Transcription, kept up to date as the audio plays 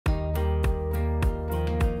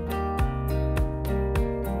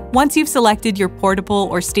Once you've selected your portable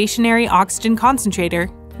or stationary oxygen concentrator,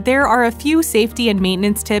 there are a few safety and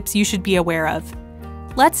maintenance tips you should be aware of.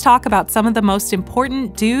 Let's talk about some of the most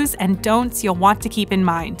important do's and don'ts you'll want to keep in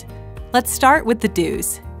mind. Let's start with the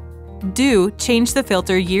do's. Do change the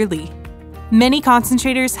filter yearly. Many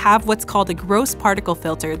concentrators have what's called a gross particle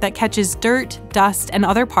filter that catches dirt, dust, and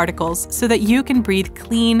other particles so that you can breathe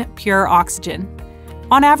clean, pure oxygen.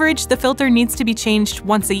 On average, the filter needs to be changed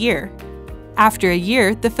once a year. After a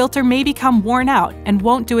year, the filter may become worn out and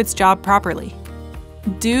won't do its job properly.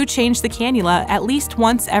 Do change the cannula at least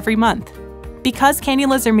once every month. Because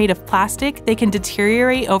cannulas are made of plastic, they can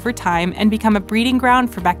deteriorate over time and become a breeding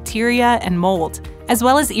ground for bacteria and mold, as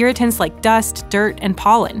well as irritants like dust, dirt, and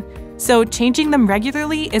pollen, so changing them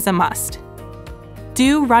regularly is a must.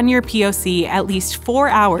 Do run your POC at least 4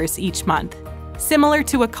 hours each month. Similar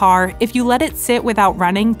to a car, if you let it sit without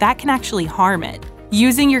running, that can actually harm it.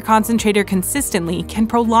 Using your concentrator consistently can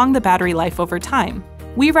prolong the battery life over time.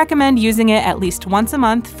 We recommend using it at least once a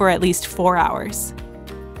month for at least 4 hours.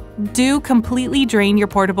 Do completely drain your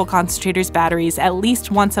portable concentrator's batteries at least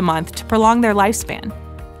once a month to prolong their lifespan.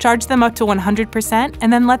 Charge them up to 100%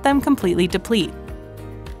 and then let them completely deplete.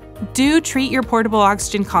 Do treat your portable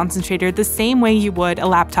oxygen concentrator the same way you would a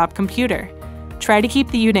laptop computer. Try to keep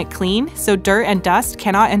the unit clean so dirt and dust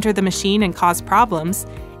cannot enter the machine and cause problems,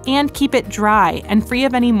 and keep it dry and free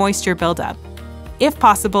of any moisture buildup. If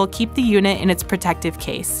possible, keep the unit in its protective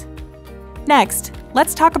case. Next,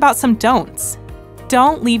 let's talk about some don'ts.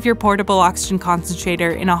 Don't leave your portable oxygen concentrator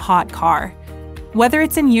in a hot car. Whether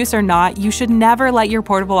it's in use or not, you should never let your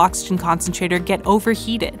portable oxygen concentrator get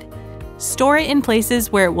overheated. Store it in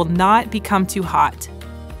places where it will not become too hot.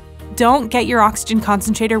 Don't get your oxygen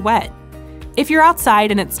concentrator wet. If you're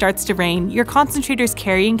outside and it starts to rain, your concentrator's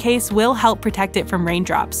carrying case will help protect it from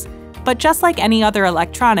raindrops. But just like any other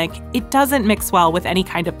electronic, it doesn't mix well with any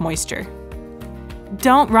kind of moisture.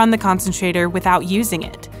 Don't run the concentrator without using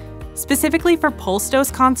it. Specifically for pulse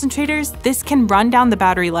dose concentrators, this can run down the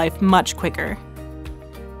battery life much quicker.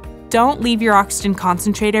 Don't leave your oxygen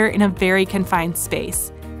concentrator in a very confined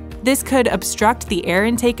space. This could obstruct the air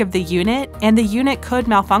intake of the unit, and the unit could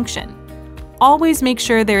malfunction. Always make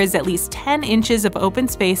sure there is at least 10 inches of open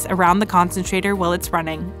space around the concentrator while it's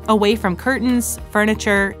running, away from curtains,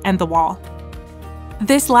 furniture, and the wall.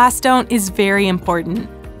 This last don't is very important.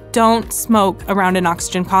 Don't smoke around an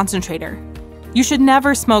oxygen concentrator. You should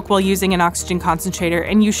never smoke while using an oxygen concentrator,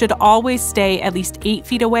 and you should always stay at least 8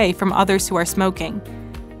 feet away from others who are smoking.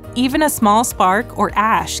 Even a small spark or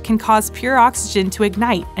ash can cause pure oxygen to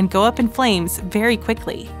ignite and go up in flames very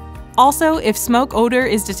quickly. Also, if smoke odor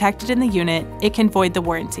is detected in the unit, it can void the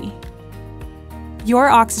warranty. Your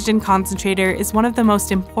oxygen concentrator is one of the most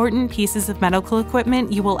important pieces of medical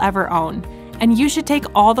equipment you will ever own, and you should take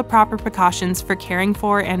all the proper precautions for caring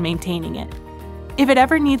for and maintaining it. If it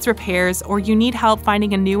ever needs repairs or you need help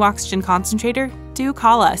finding a new oxygen concentrator, do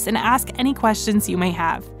call us and ask any questions you may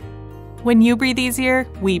have. When you breathe easier,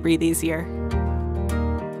 we breathe easier.